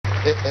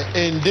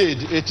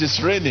Indeed, it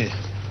is raining.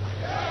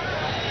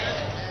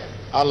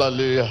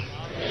 Hallelujah.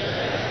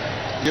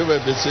 You may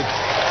be seated.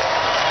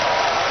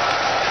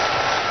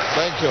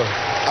 Thank you.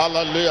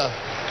 Hallelujah.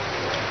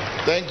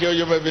 Thank you.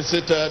 You may be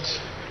seated.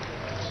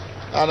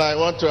 And I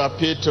want to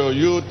appeal to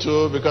you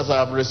too, because I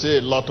have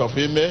received a lot of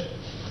email.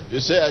 You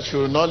say I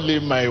should not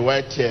leave my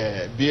white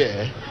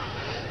beard,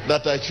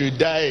 that I should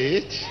dye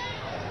it.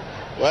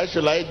 Why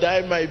should I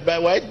dye my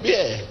white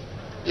beard?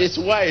 It's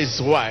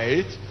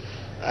white.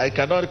 I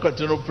cannot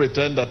continue to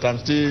pretend that I'm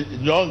still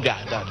younger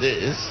than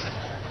this.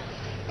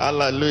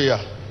 Hallelujah.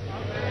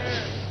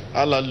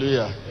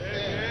 Hallelujah.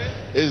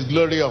 It's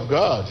glory of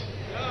God.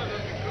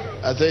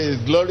 I say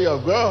it's glory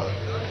of God.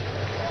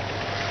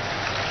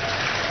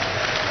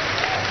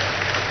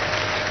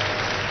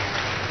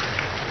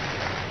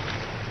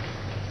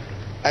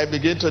 I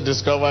began to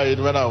discover it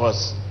when I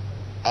was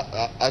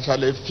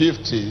actually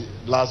 50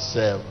 last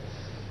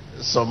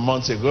some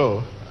months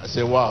ago. I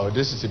said, wow,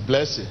 this is a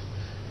blessing.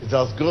 It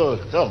was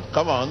good.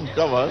 Come on.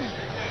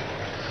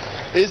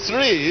 It's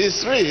free.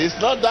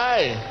 It's not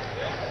dying.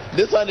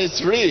 This one is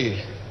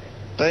free.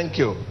 Thank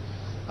you.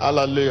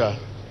 Hallelujah.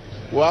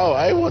 Wow,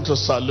 I want to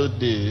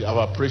salute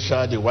our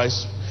preacher, the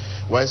wise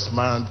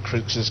man,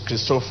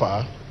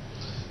 Christopher.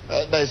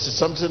 There is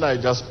something I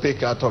just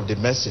pick out of the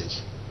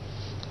message.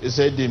 He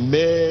said the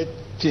main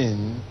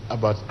thing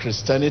about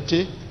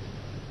Christianity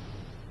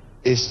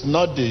is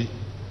not the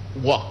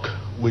work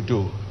we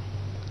do,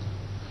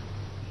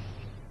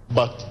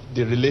 but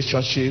the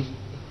relationship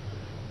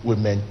we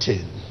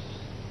maintain.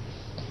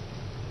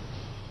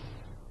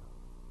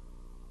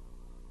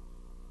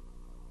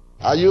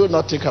 Are you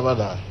not thinking about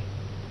that?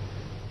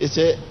 He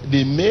said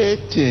the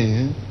main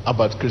thing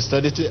about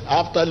Christianity,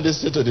 after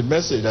listening to the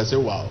message, I said,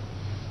 wow.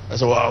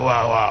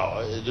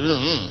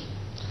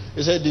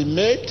 He said the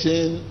main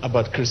thing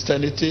about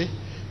Christianity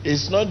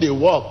is not the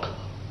work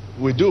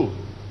we do,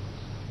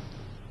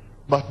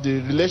 but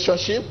the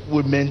relationship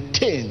we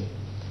maintain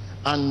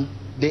and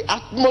the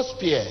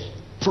atmosphere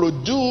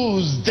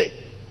produced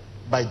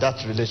by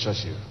that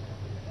relationship.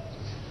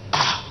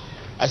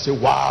 I said,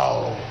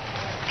 wow.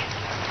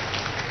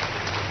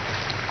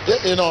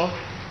 You know,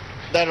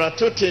 there are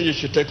two things you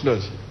should take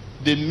note.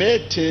 The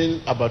main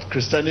thing about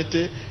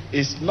Christianity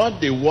is not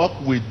the work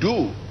we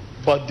do,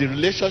 but the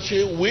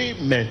relationship we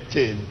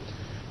maintain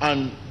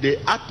and the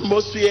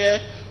atmosphere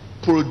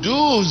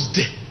produced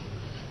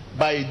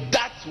by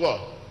that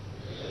work.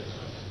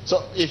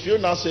 So if you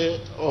now say,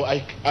 oh,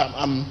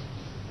 I'm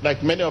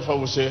like many of us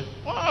will say,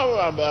 oh,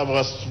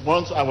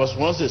 I was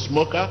once a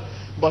smoker,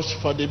 but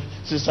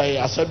since I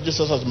accept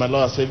Jesus as my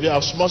Lord and Savior,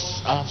 I've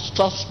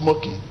stopped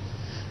smoking.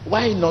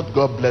 Why not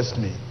God bless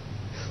me?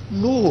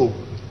 No,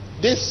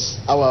 this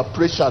our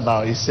preacher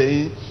now is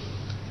saying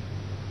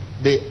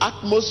the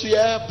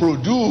atmosphere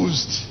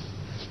produced.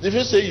 If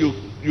you say you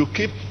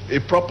keep a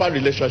proper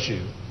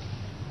relationship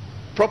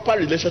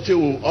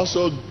will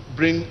also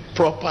bring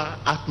proper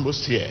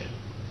atmosphere.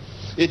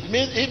 It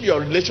means if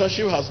your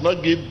relationship has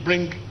not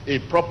bring a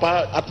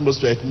proper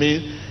atmosphere, it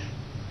means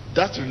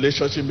that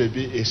relationship may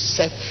be a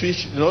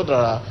selfish, there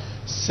are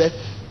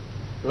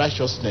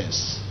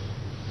self-righteousness.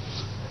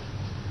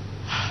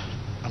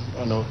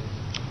 No.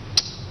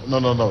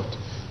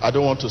 I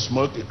don't want to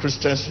smoke.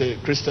 Christians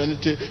should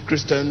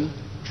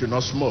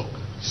not smoke.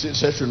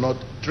 Christians should not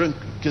drink.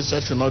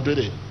 Christians should not do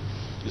it.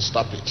 You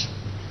stop it.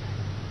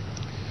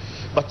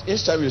 But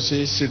each time you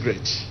say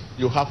cigarette,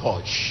 you have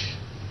urge.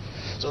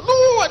 So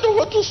no, I don't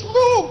want to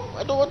smoke.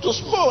 I don't want to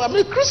smoke. I'm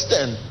a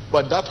Christian.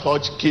 But that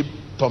urge keep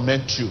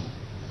torment you.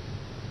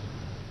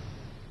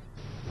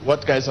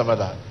 What can I say about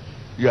that?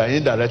 You are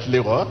indirectly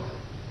what?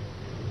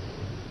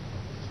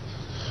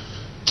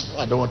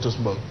 I don't want to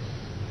smoke.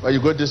 When you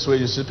go this way,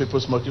 you see people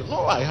smoking.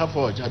 No, I have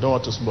urge. I don't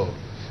want to smoke.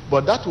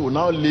 But that will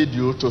now lead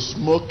you to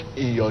smoke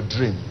in your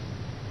dream.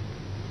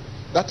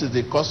 That is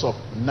the cause of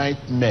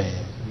nightmare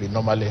we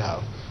normally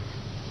have.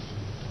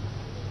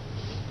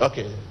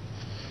 Okay.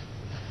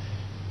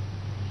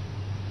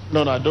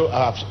 No, I don't.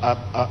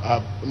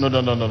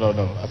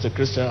 No. As a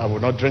Christian, I will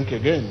not drink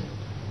again.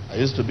 I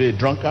used to be a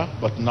drunkard,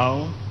 but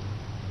now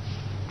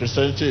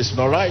Christianity is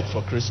not right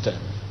for Christian.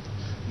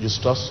 You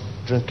stop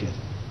drinking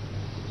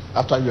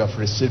after you have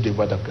received the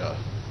word of God.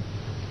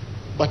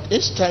 But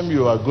each time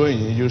you are going,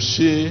 you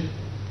see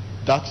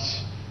that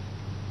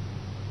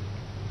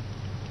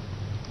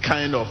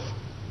kind of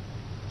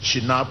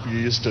shinap you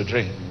used to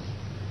drink.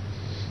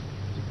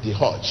 The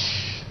urge.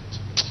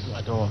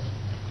 I don't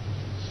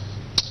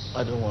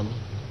want.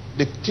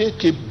 The thing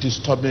keep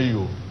disturbing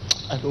you.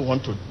 I don't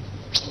want to.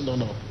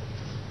 No.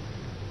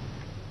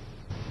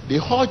 The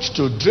urge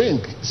to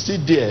drink still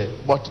there,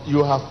 but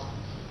you have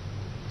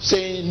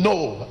saying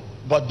no.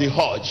 But the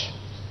urge,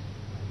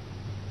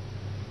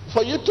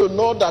 for you to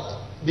know that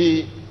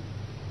the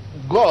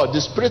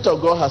Spirit of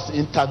God has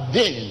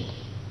intervened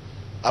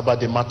about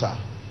the matter,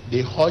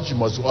 the urge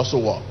must also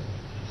work.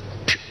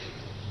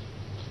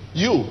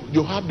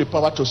 You have the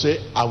power to say,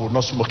 I will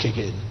not smoke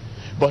again,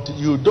 but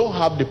you don't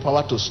have the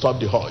power to stop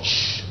the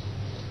urge.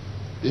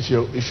 If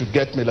you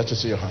get me, let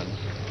us see your hand.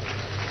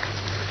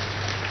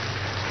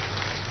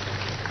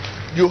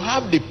 You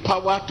have the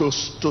power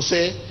to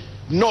say,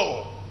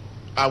 no,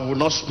 I will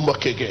not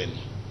smoke again.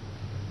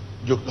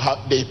 You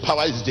have, the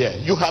power is there.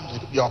 You have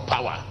your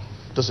power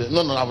to say,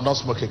 no, I will not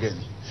smoke again.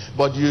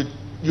 But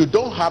you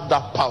don't have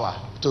that power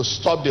to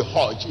stop the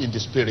urge in the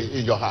spirit,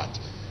 in your heart.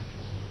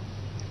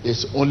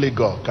 It's only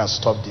God can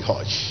stop the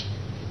urge.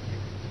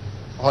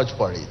 Urge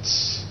for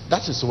it.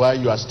 That is why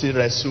you are still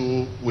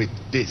wrestling with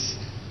this.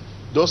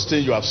 Those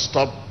things you have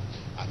stopped.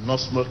 I'm not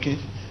smoking.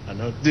 I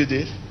not did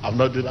it. I'm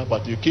not doing that.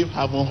 But you keep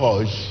having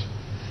urge,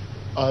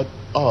 and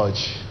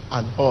urge,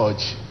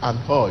 and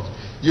urge.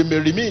 You may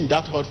remain in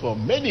that urge for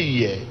many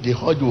years. The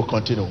urge will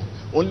continue.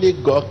 Only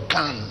God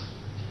can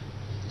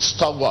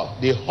stop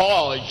what? The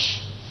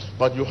urge.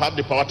 But you have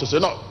the power to say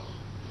no.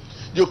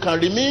 You can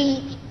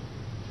remain.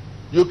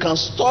 You can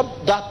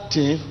stop that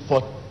thing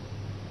for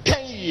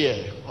 10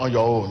 years on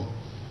your own.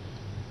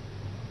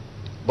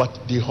 But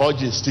the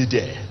urge is still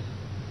there.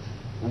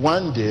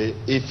 One day,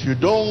 if you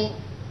don't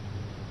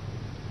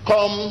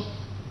come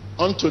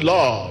unto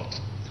Lord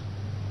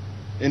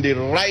in the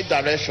right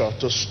direction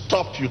to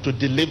stop you, to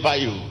deliver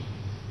you,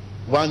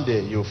 one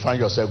day you'll find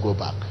yourself go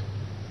back.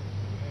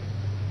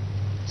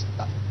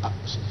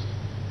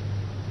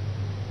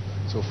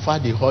 So far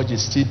the urge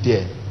is still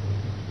there.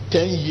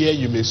 10 years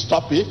you may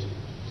stop it.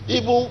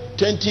 Even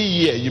 20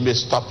 years you may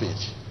stop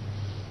it.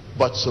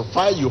 But so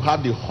far you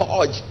have the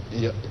urge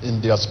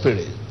in your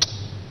spirit,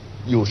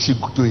 you should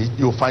do it.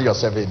 You'll find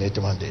yourself in it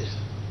one day.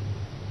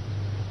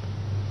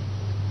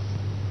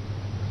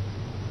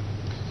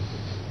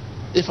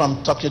 If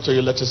I'm talking to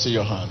you, let us see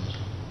your hand.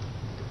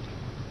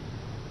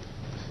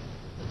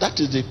 That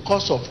is the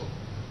cause of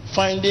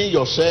finding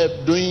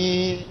yourself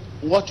doing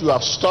what you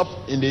have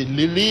stopped in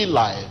the real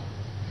life.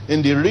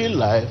 In the real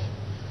life,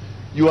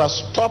 you have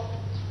stopped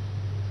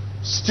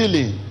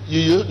stealing.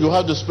 You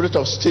have the spirit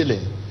of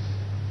stealing,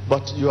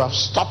 but you have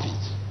stopped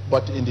it.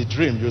 But in the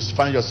dream, you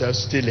find yourself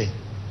stealing.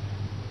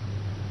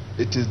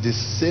 It is the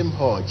same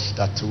urge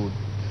that would.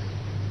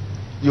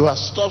 You have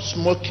stopped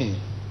smoking,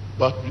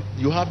 but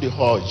you have the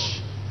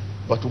urge.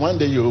 But one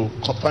day you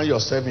find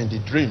yourself in the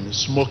dream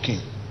smoking.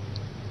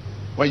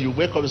 When you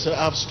wake up and say,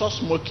 I've stopped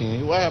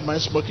smoking. Why am I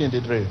smoking in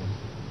the dream?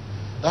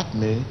 That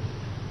means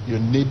you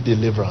need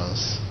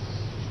deliverance.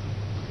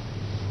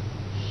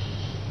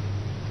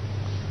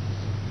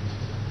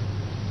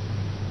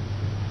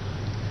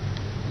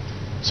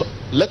 So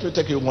let me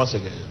take you once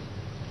again.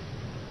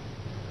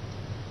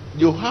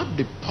 You have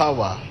the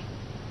power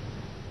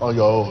on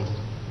your own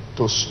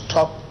to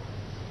stop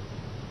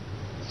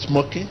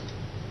smoking,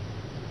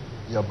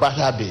 your bad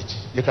habit.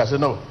 You can say,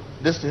 no,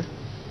 this thing,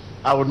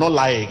 I will not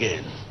lie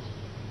again.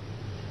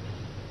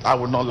 I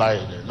will not lie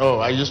again. No,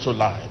 I used to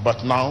lie,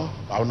 but now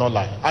I will not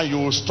lie. And you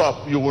will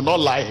stop, you will not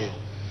lie.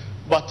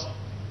 But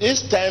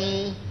each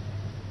time,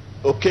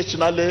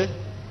 occasionally,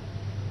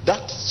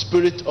 that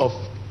spirit of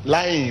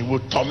lying will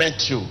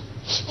torment you.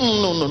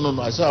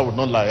 No. I said I will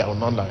not lie. I will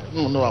not lie.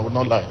 No, I will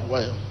not lie.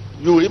 Why?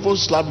 You even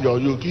slap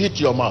you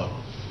hit your mouth.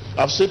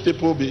 I've seen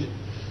people be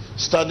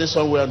standing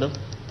somewhere.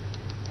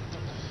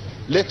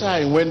 Later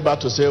I went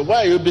back to say, why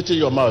are you beating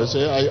your mouth? I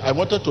say, I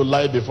wanted to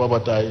lie before,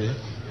 but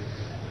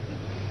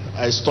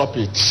I stopped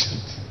it.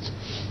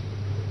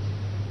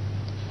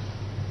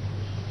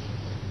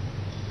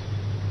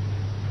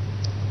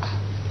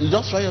 You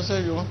just try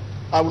yourself,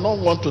 I will not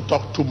want to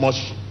talk too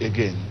much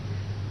again.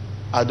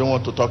 I don't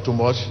want to talk too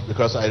much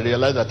because I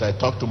realize that I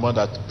talk too much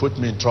that put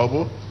me in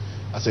trouble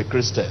as a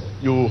Christian.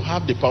 You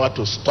have the power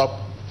to stop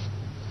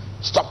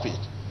it.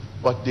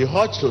 But the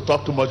urge to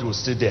talk too much will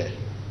stay there.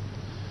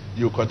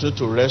 You continue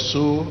to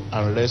wrestle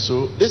and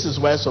wrestle. This is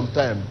why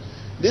sometimes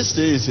this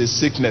thing is a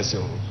sickness.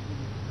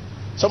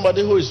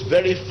 Somebody who is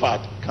very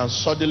fat can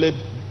suddenly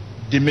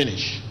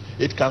diminish.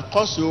 It can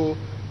cause you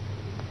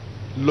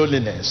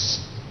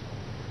loneliness,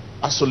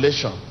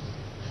 isolation,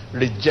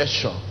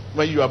 rejection.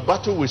 When you are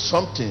battling with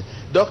something,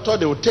 doctor,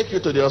 they will take you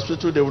to the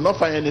hospital, they will not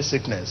find any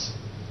sickness.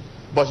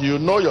 But you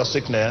know your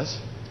sickness.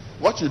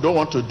 What you don't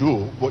want to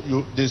do,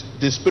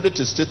 the spirit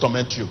is still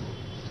torment you.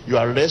 You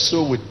are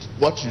wrestle with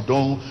what you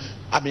don't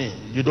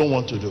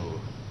want to do.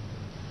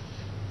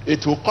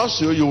 It will cause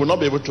you will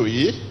not be able to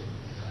eat.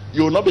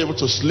 You will not be able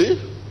to sleep.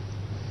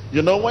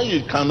 When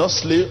you cannot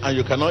sleep and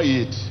you cannot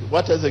eat,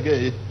 what else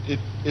again?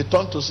 It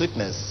turns to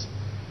sickness.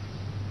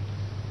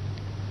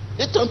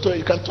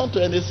 It can turn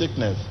to any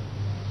sickness.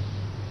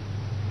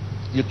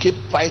 You keep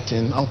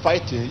fighting and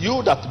fighting.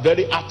 You that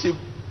very active,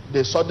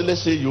 they suddenly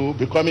see you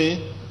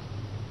becoming,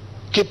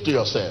 keep to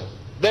yourself.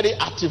 Very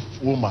active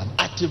woman,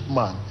 active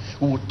man.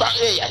 Who would talk,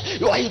 hey,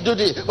 why you do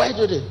this? Why you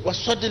do this? But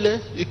suddenly,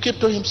 he keep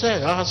to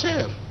himself,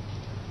 herself.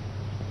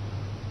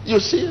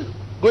 You see,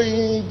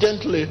 going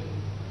gently.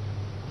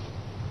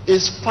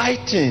 Is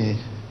fighting.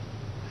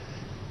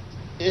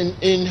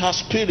 In her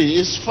spirit,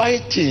 is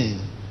fighting.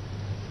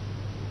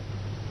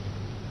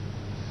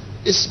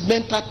 It's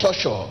mental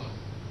torture.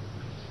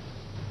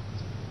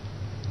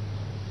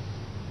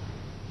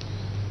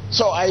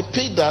 So I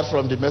picked that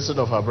from the message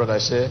of our brother. I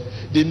said,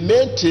 the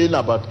main thing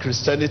about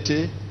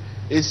Christianity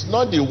is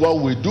not the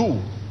what we do,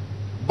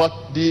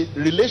 but the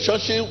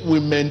relationship we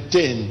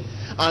maintain,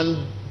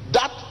 and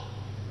that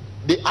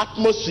the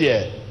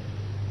atmosphere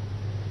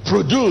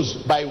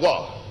produced by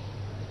what?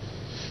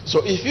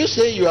 So if you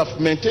say you have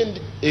maintained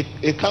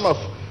a kind of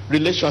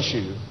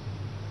relationship,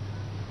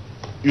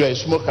 you are a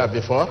smoker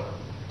before,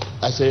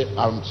 I say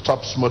I'll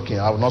stop smoking,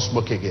 I will not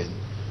smoke again.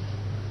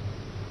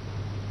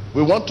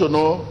 We want to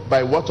know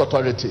by what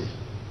authority.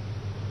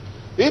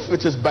 If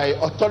it is by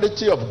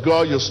authority of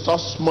God you stop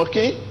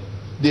smoking,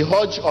 the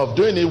urge of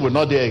doing it will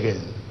not be there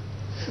again.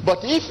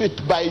 But if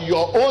it by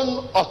your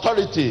own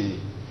authority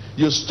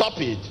you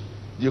stop it,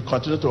 you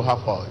continue to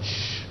have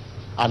urge,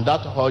 and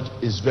that urge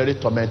is very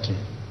tormenting.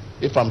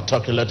 If I'm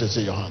talking, let us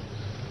see your hand.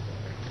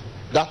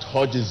 That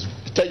urge is,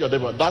 tell your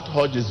neighbor, that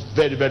urge is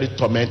very, very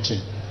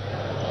tormenting.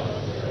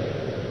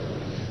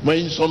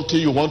 When something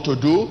you want to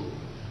do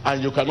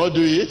and you cannot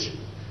do it,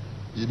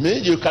 it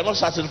means you cannot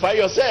satisfy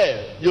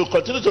yourself. You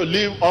continue to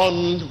live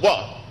on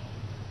what?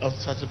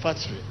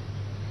 Unsatisfactory.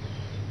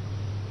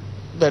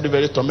 Very,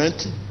 very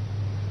tormenting.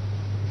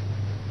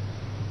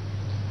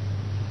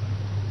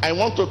 I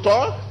want to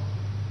talk,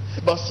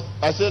 but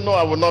I say no,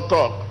 I will not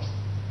talk.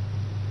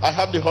 I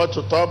have the heart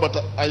to talk, but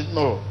I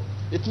know.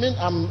 It means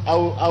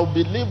I'll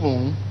be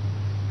living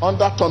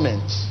under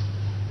torment,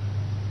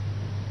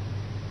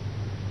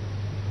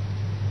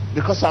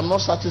 because I'm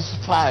not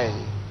satisfied.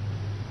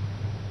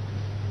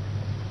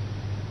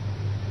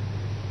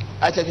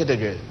 I take it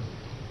again.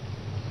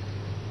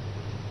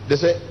 They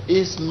say,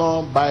 it's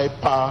not by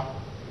power,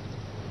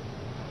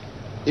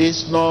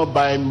 it's not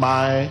by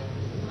my,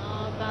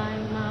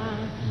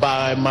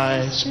 by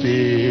my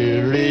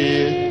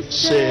spirit,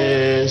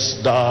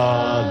 says the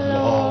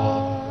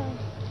Lord.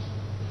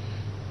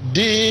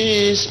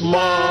 This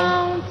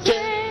mountain,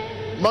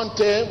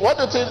 what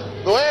do you think?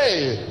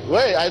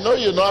 Wait, I know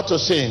you know how to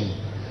sing.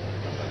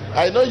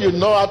 I know you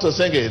know how to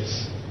sing it.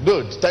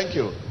 Good, thank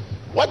you.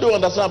 What do you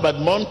understand about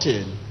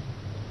mountain?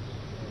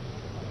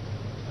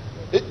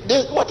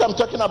 What I'm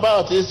talking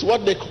about is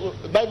what the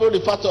Bible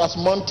refers to as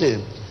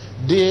mountain.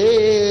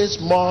 This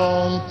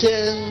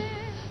mountain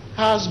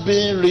has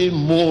been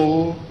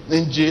removed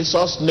in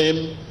Jesus'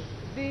 name.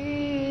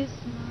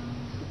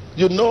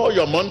 You know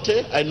your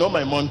mountain? I know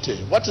my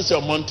mountain. What is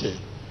your mountain?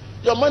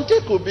 Your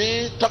mountain could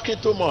be talking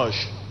too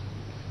much,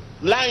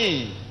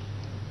 lying,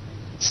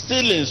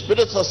 stealing,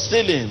 spirits of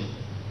stealing,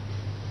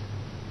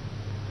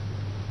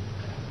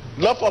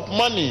 love of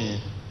money.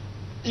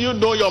 You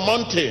know your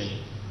mountain.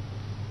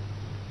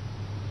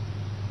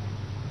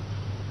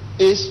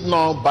 It's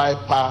not by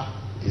power,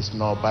 it's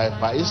not by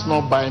power, it's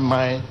not by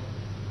mind.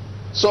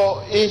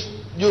 So if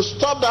you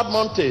stop that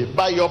mountain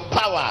by your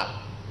power,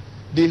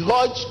 the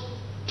urge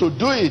to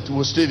do it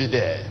will still be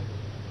there.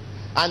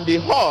 And the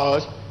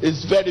urge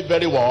is very,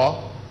 very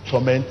well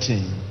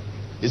tormenting.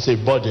 It's a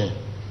burden.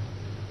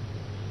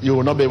 You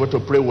will not be able to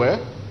pray well.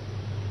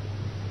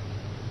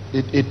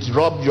 It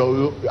robs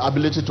your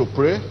ability to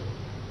pray.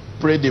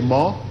 Pray the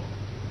more.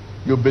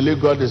 You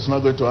believe God is not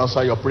going to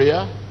answer your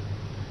prayer.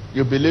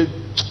 You believe,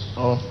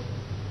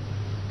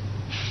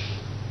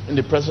 in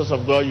the presence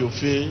of God you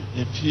feel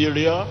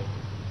inferior.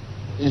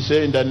 You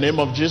say, in the name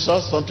of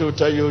Jesus, something will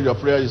tell you your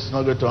prayer is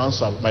not going to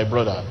answer, my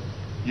brother.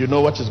 You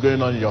know what is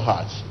going on in your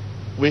heart,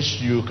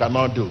 which you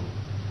cannot do.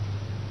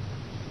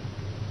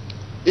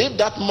 If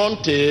that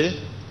mountain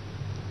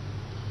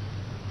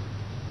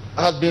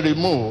has been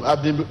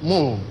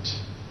moved,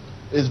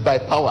 it's by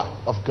power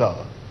of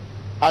God.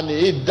 And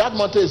if that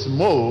mountain is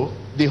moved,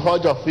 the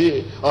urge of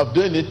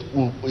doing it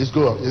is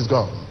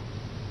gone.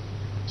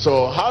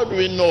 So how do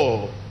we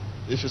know?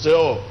 If you say,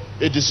 oh,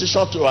 a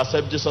decision to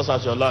accept Jesus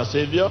as your Lord and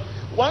Savior,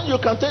 one, you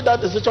can take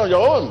that decision on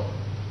your own.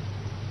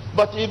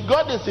 But if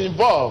God is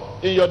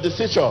involved in your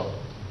decision,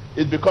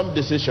 it becomes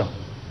decision.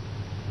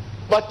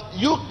 But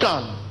you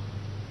can.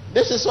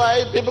 This is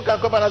why people can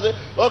come and say,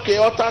 okay,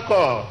 altar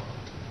call.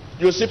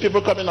 You see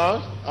people coming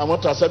out, I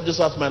want to accept Jesus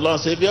as my Lord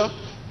and Savior.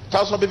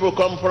 1,000 people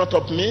come in front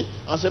of me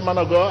and say, man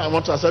of God, I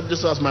want to accept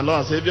Jesus as my Lord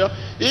and Savior.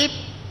 If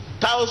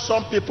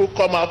 1,000 people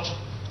come out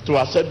to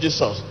accept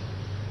Jesus,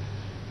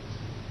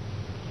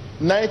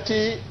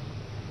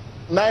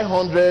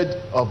 900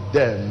 of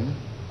them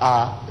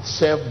are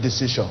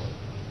self-decision.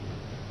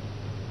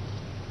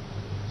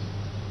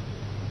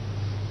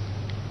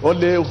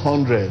 Only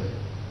 100,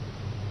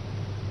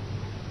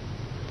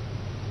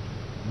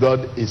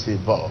 God is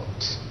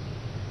involved.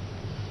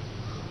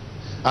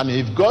 And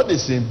if God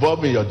is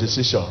involved in your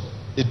decision,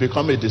 it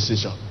becomes a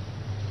decision.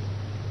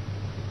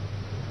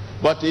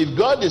 But if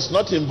God is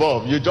not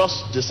involved, you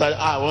just decide,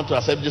 I want to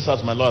accept Jesus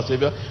as my Lord and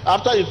Savior.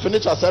 After you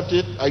finish accepting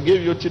it, I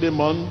give you 3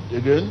 months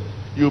again,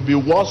 you'll be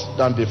worse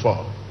than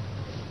before.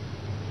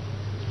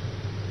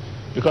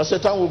 Because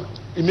Satan will,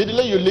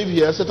 immediately you leave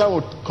here, Satan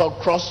will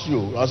cross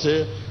you and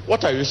say,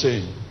 what are you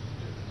saying?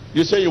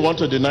 You say you want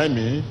to deny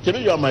me? Maybe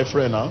you are my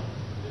friend now.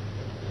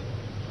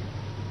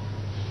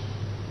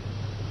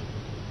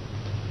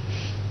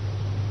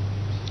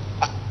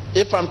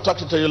 If I'm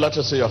talking to you, let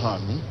us see your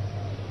hand.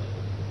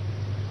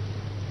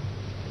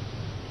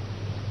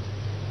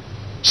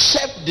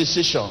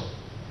 Self-decision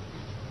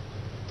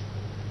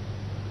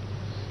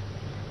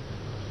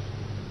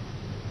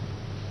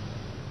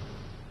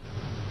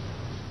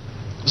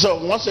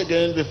So once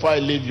again, before I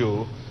leave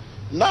you,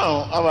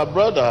 now our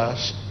brother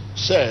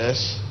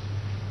says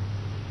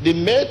the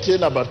main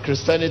thing about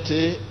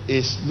Christianity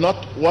is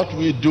not what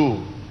we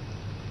do.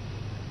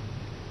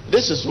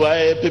 This is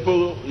why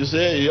people, you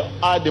say,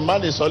 the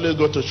man is always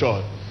go to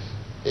church.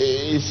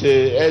 He's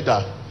a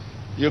elder.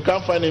 You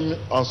can't find him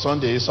on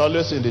Sunday. He's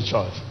always in the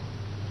church.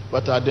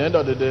 But at the end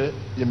of the day,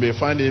 you may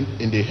find him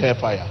in the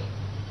hellfire.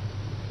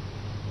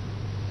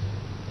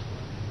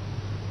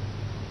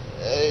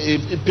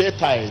 He pay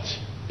tithe.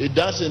 He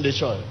dances in the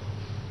church.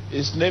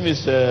 His name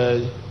is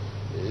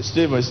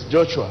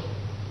Joshua.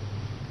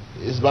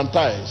 He's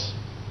baptized.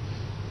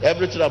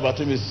 Everything about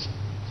him is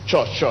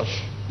church.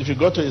 If you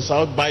go to his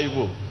house,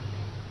 Bible,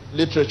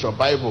 literature,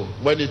 Bible.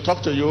 When he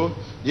talk to you,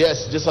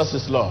 yes, Jesus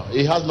is Lord.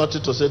 He has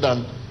nothing to say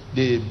than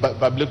the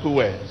biblical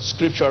way,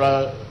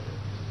 scriptural.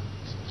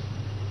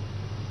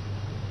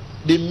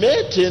 The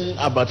main thing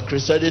about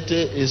Christianity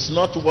is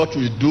not what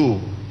we do,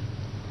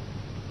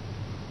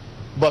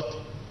 but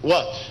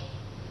what?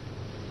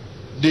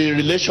 The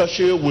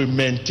relationship we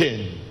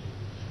maintain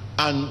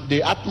and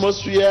the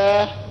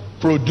atmosphere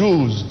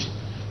produced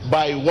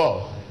by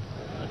what?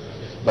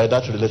 By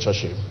that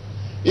relationship.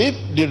 If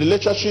the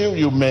relationship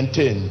you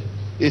maintain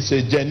is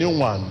a genuine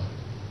one,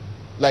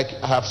 like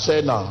I have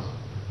said now,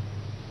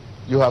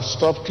 you have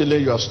stopped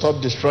killing, you have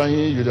stopped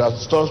destroying, you have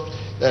stopped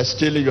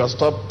stealing, you have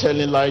stopped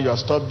telling lies, you have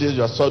stopped this,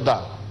 you have stopped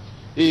that.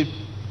 If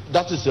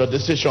that is your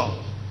decision,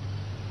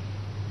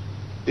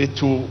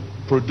 it will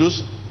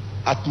produce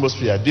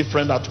atmosphere,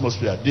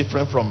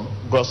 different from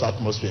God's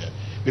atmosphere.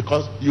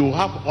 Because you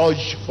have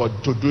urge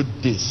to do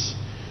this.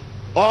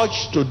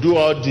 Urge to do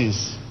all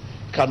this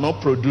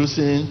cannot produce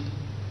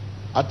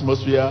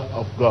atmosphere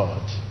of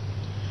God.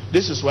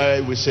 This is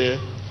why we say,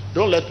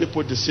 don't let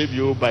people deceive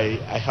you by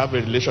I have a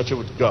relationship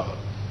with God.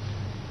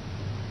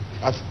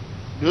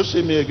 You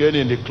see me again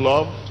in the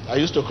club. I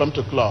used to come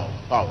to club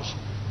house.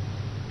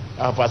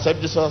 Have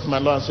accepted Jesus as my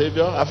Lord and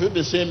Savior. Have you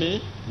been seeing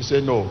me? You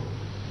say no.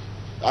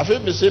 Have you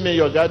been seeing me in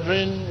your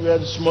gathering? We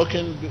are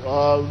smoking?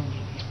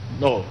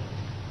 No.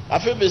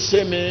 Have you been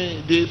seeing me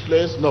in this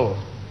place?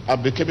 No.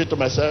 I've been keeping to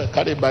myself,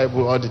 carry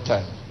Bible all the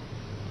time.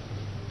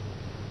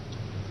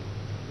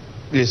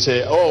 We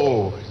say,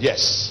 oh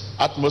yes,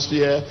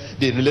 atmosphere,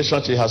 the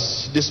relationship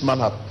has, this man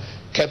have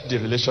kept the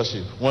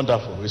relationship.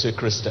 Wonderful. We say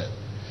Christian.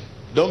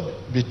 Don't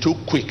be too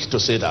quick to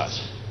say that.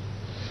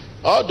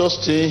 All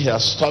those things he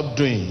has stopped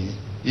doing,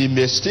 he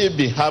may still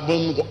be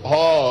having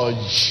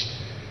urge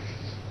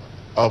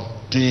of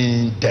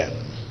doing them.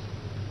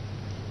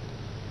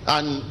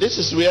 And this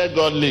is where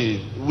God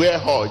lives. Where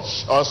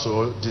urge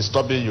also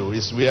disturbing you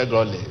is where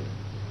God lives.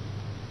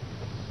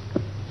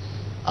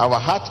 Our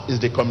heart is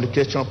the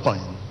communication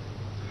point,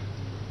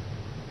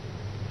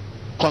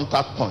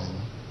 contact point.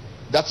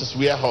 That is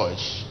where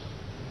urge.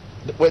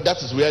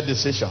 That is where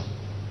decision.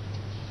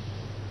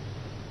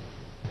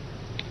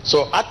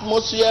 So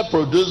atmosphere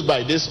produced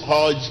by this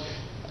urge,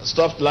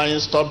 stop lying,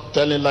 stop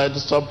telling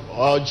lies, stop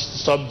urge,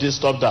 stop this,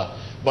 stop that.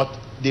 But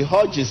the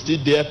urge is still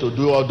there to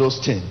do all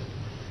those things.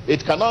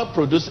 It cannot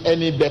produce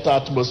any better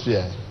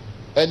atmosphere,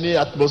 any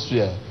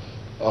atmosphere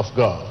of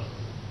God.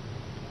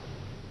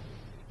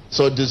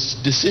 So this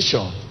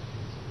decision,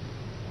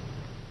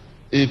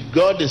 if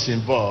God is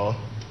involved,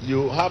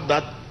 you have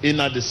that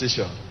inner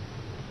decision.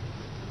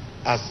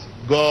 As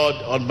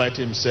God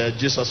Almighty Himself,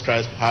 Jesus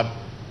Christ, have.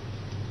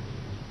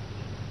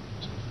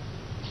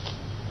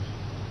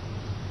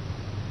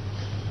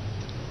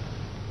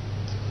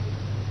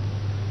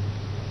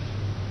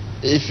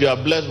 If you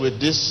are blessed with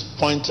this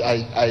point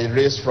I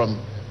raised from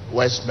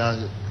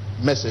Westman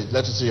message,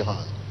 let us see your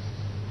hand.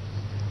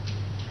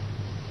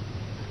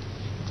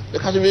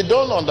 Because we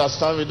don't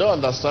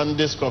understand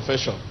this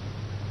confession.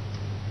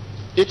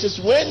 It is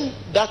when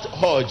that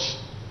urge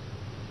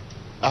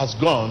has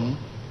gone,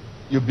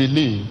 you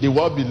believe, the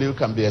word believe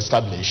can be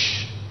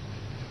established.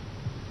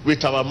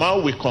 With our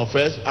mouth we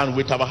confess, and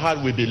with our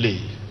heart we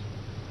believe.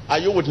 Are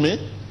you with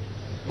me?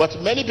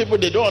 But many people,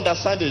 they don't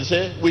understand it. They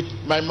say, with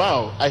my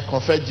mouth, I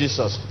confess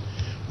Jesus.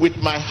 With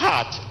my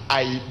heart,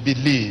 I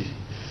believe.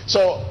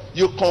 So,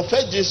 you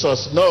confess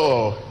Jesus.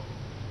 No,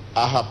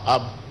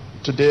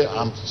 today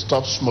I'm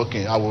stopped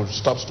smoking. I will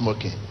stop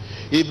smoking.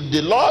 If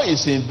the law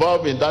is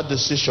involved in that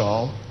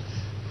decision,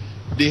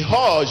 the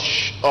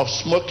urge of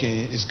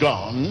smoking is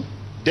gone,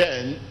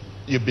 then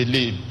you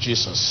believe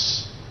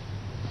Jesus.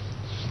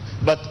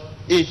 But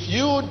if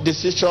your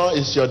decision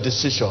is your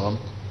decision,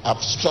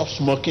 I've stopped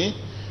smoking,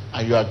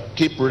 and you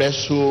keep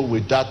wrestle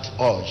with that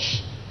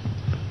urge,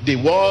 the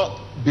word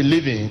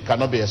believing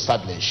cannot be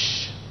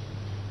established.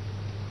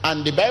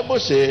 And the Bible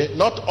says,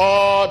 not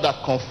all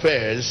that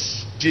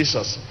confess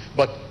Jesus,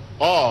 but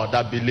all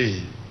that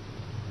believe.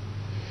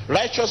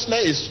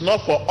 Righteousness is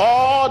not for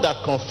all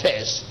that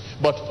confess,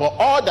 but for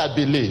all that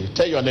believe.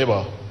 Tell your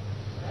neighbor.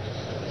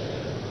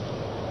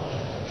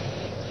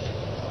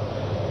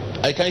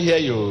 I can't hear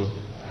you.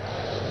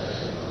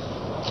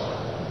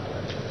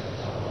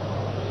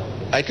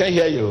 I can't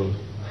hear you.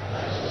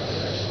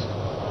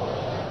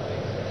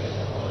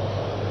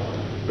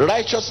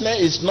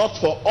 Righteousness is not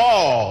for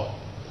all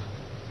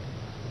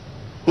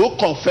who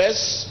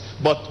confess,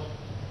 but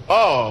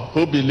all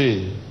who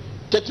believe.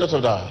 Take note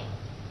of that.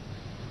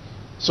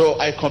 So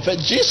I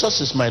confess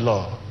Jesus is my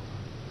Lord.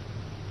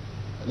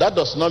 That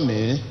does not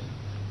mean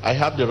I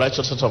have the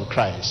righteousness of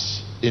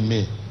Christ in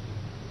me.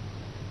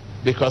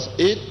 Because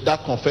if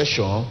that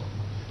confession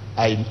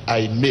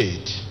I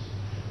made,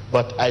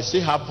 but I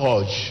still have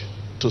urge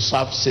to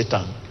serve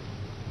Satan,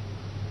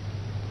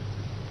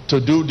 to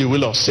do the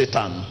will of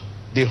Satan,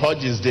 the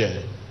urge is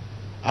there,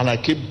 and I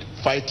keep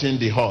fighting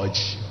the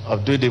urge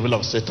of doing the will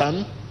of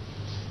Satan,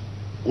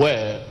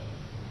 where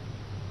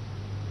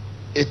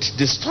it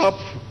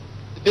disturbs.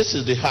 This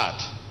is the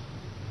heart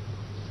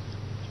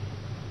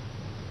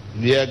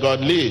where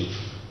God lives.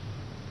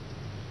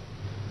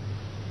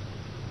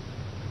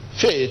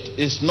 Faith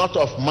is not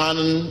of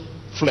man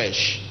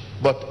flesh,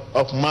 but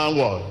of man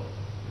what?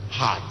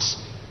 Heart.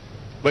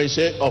 When you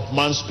say of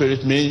man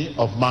spirit, mean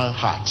of man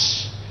heart.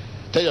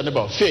 Tell your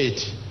neighbor,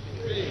 faith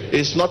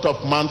is not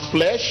of man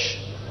flesh,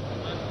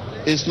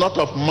 it's not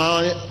of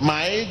my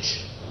mind,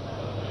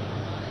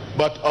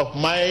 but of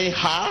my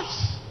heart,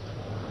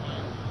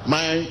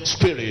 my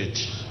spirit.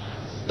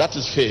 That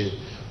is faith.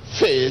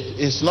 Faith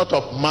is not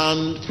of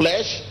man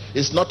flesh,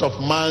 it's not of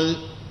man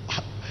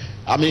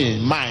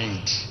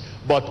mind,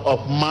 but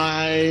of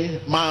my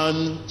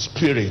man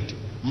spirit,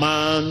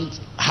 man's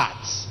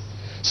heart.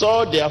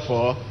 So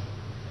therefore,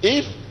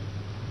 if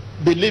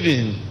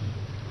believing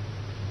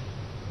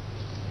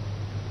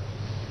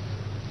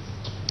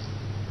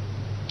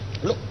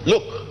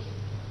look,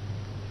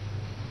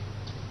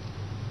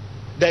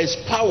 there is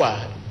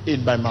power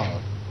in my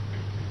mouth,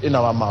 in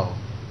our mouth.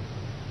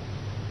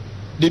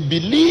 The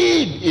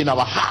belief in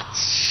our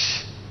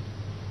hearts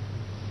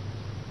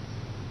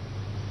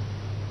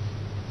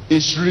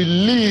is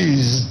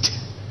released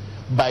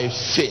by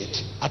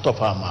faith out of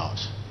our mouth.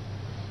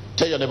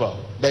 Tell your neighbor,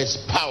 there is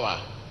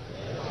power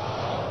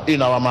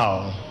in our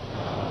mouth.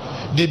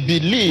 The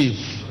belief,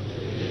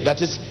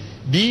 that is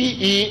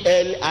BELIEF,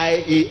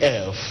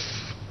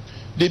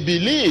 the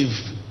belief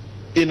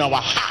in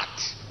our heart,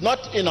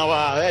 not in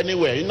our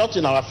anywhere, not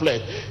in our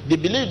flesh. The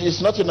belief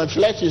is not in the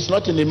flesh, it's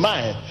not in the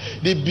mind.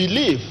 The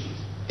belief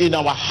in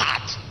our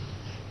heart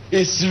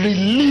is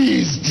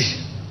released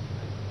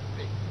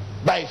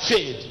by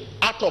faith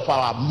out of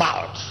our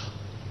mouth.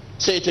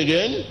 Say it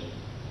again.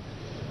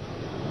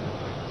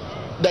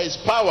 There is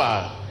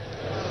power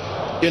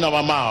in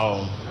our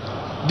mouth.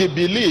 The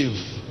belief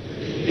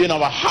in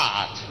our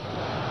heart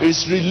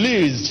is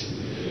released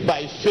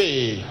by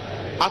faith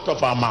out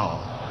of our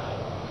mouth.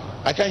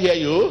 I can hear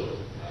you.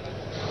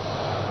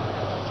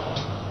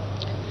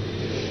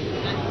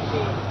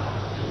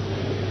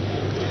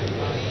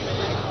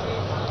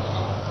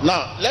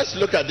 Now, let's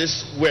look at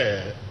this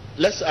word.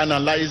 Let's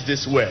analyze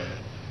this word.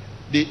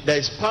 There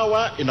is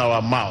power in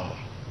our mouth.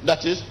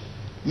 That is,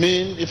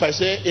 mean if I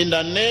say, in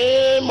the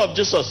name of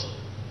Jesus,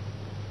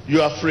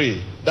 you are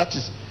free. That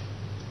is,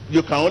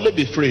 you can only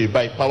be free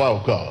by power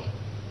of God.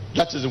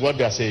 That is what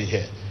they are saying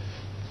here.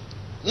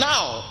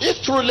 Now,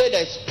 if truly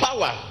there is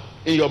power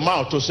in your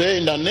mouth to say,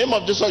 in the name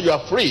of Jesus, you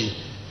are free.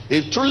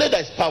 If truly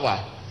there is power,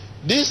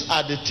 these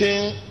are the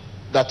things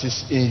that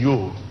is in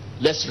you.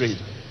 Let's read.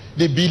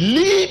 The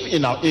belief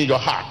in your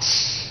heart.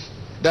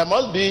 There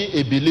must be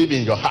a belief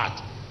in your heart.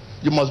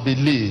 You must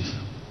believe.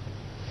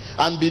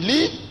 And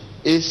belief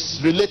is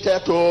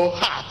related to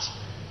heart.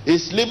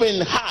 It's living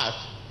in heart.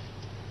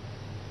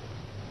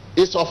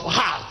 It's of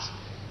heart.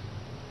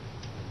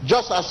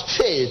 Just as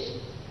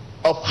faith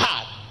of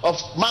heart, of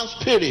man's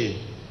spirit.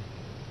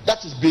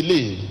 That is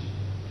belief.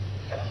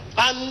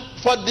 And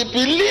for the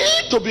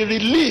belief to be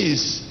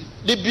released,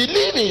 the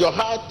belief in your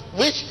heart,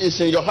 which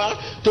is in your heart,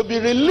 to be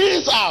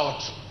released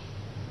out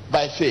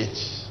by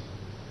faith.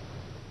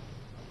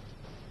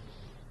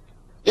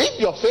 If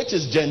your faith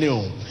is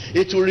genuine,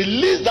 it will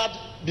release that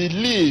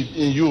belief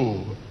in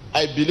you.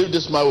 I believe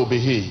this man will be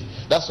healed.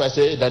 That's why I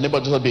say the neighbor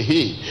will be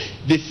healed.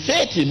 The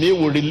faith in me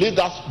will release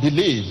that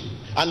belief.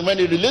 And when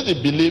it releases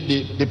the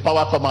belief, the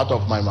power comes out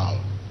of my mouth.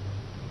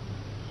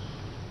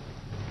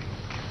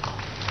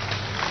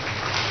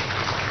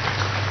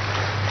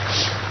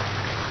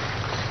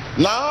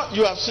 Now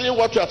you have seen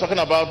what we are talking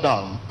about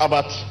now,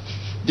 about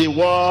the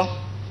word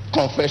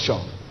confession.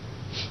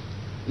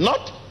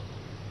 Not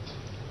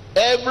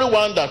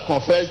everyone that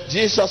confesses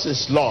Jesus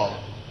is Lord.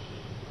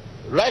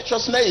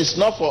 Righteousness is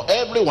not for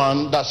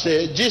everyone that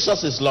says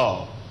Jesus is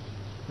Lord,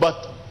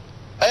 but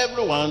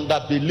everyone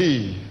that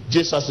believes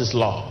Jesus is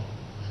Lord.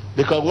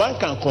 Because one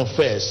can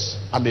confess,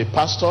 I'm a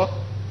pastor,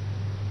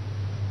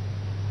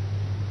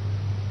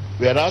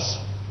 whereas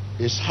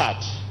his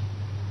heart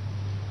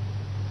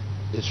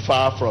is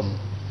far from.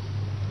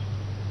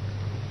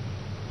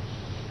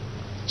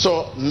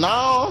 So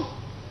now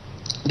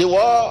the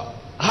word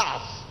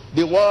heart,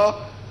 the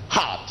word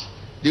heart,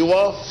 the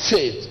word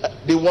faith,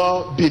 the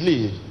word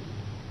believe,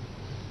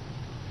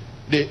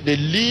 they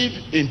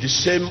live in the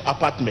same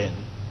apartment.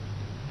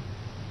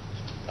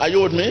 Are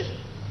you with me?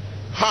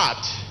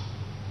 Heart,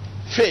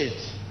 faith,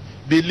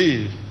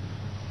 believe,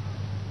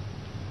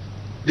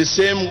 the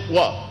same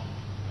what?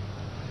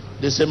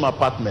 The same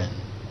apartment.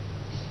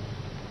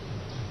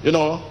 You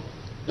know,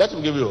 let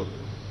me give you.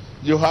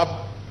 You have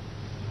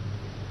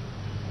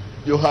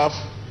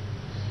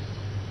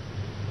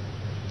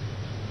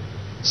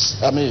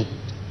I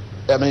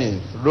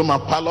mean room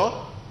and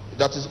parlor.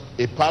 That is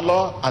a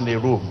parlor and a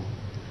room.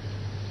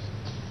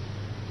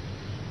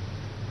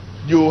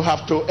 You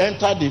have to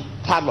enter the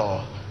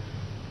parlor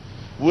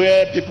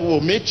where people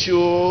will meet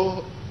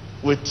you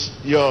with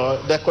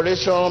your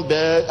decoration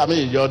bed,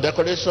 your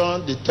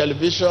decoration, the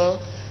television,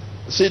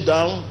 sit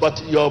down,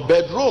 but your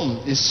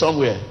bedroom is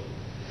somewhere.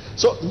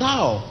 So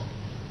now,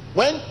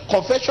 when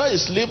confession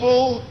is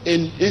living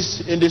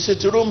in the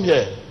sitting room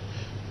here,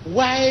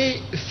 why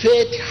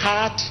faith,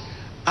 heart,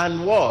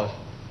 and what?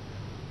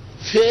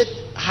 Faith,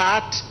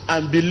 heart,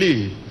 and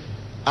belief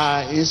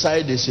are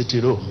inside the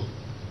sitting room.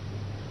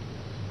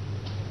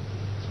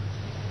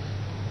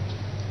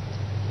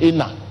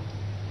 Inner.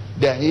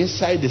 They are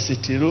inside the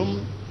sitting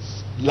room,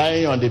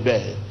 lying on the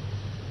bed.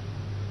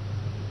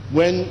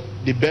 When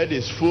the bed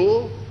is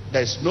full,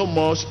 there is no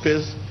more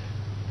space.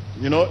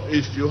 You know,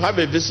 if you have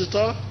a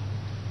visitor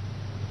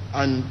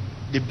and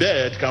the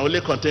bed can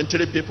only contain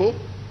 3 people,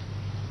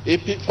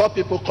 if 4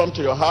 people come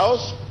to your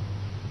house,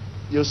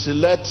 you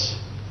select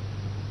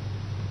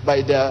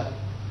by their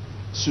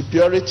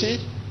superiority.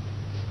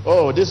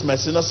 Oh, this is my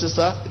senior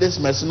sister, this is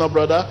my senior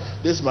brother,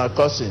 this is my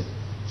cousin.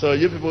 So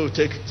you people will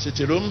take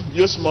sitting room.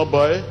 You small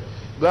boy,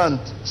 go and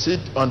sit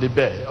on the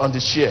bed, on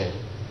the chair.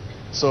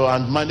 So,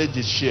 and manage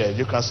the chair.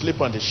 You can sleep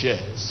on the chair.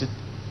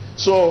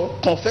 So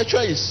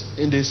confession is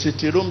in the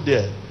sitting room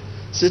there,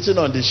 sitting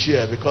on the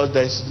chair, because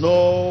there is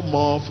no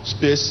more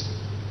space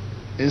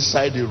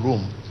inside the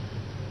room.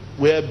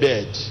 Where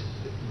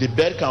the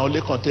bed can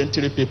only contain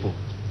 3 people.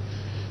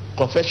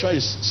 Confession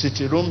is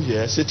sitting room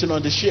here, sitting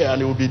on the chair,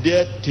 and it will be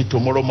there till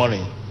tomorrow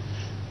morning.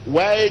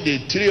 Why the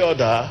 3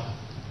 other,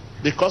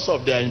 because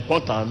of their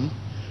importance,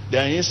 they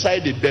are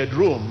inside the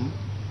bedroom.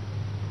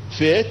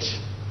 Faith,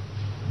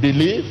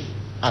 belief,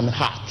 and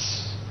heart.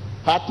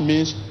 Heart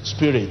means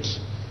spirit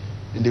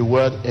in the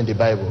word in the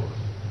Bible.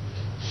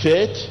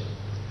 Faith,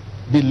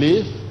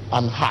 belief,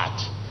 and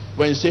heart.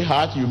 When you say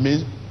heart, you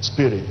mean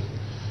spirit.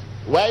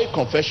 Why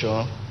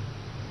confession?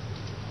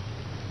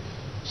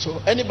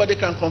 So anybody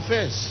can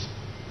confess.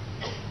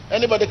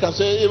 Anybody can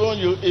say, even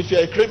you, if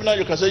you're a criminal,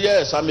 you can say,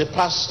 yes, I'm a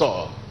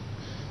pastor.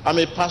 I'm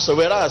a pastor,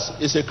 whereas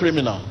it's a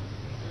criminal.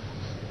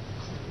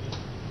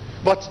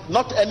 But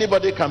not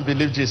anybody can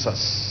believe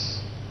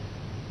Jesus.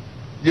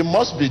 You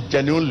must be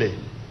genuinely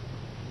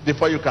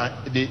before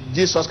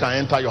Jesus can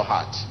enter your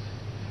heart.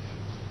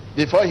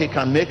 Before he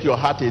can make your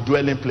heart a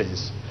dwelling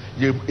place,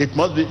 you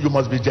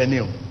must be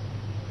genuine.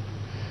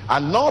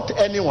 And not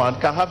anyone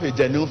can have a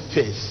genuine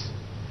faith.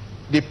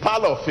 The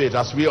power of faith,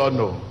 as we all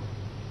know,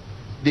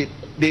 the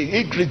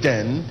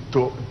ingredient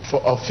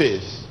of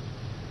faith,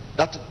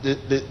 that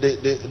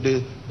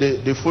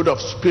the food of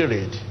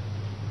spirit.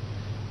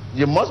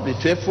 You must be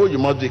faithful, you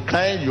must be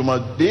kind, you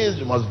must this,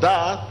 you must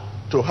that,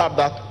 to have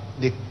that,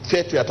 the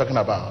faith we are talking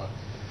about.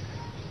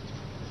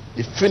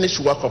 The finished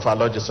work of our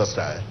Lord Jesus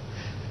Christ.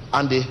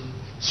 And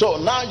so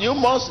now you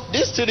must,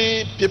 these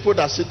 3 people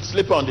that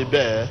sleep on the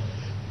bed,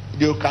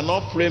 you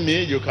cannot frame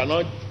it, you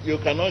cannot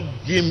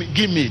gimmick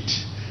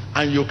it,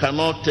 and you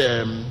cannot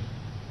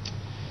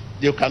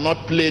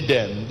play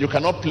them. You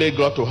cannot play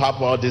God to have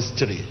all these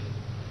 3.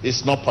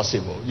 It's not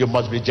possible. You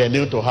must be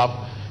genuine to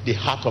have the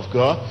heart of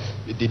God,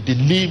 the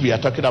belief we are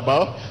talking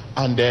about,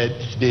 and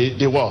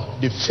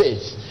the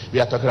faith we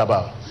are talking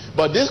about.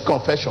 But this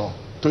confession,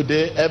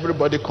 today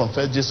everybody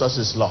confess Jesus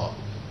is Lord.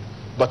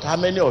 But how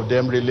many of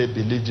them really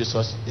believe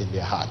Jesus in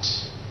their heart?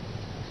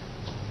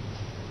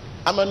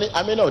 How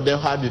many of them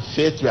have the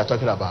faith we are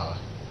talking about?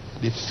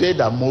 The faith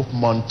that moved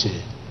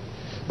mountain.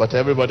 But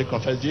everybody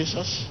confess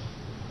Jesus?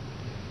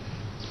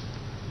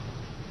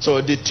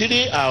 So the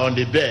 3 are on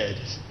the bed,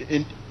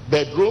 in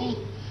bedroom,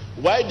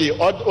 while the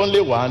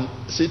only one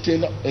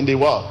sitting in the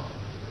wall,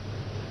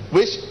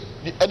 which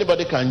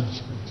anybody can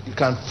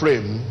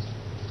frame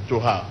to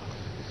her.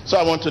 So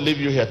I want to leave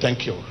you here.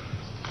 Thank you.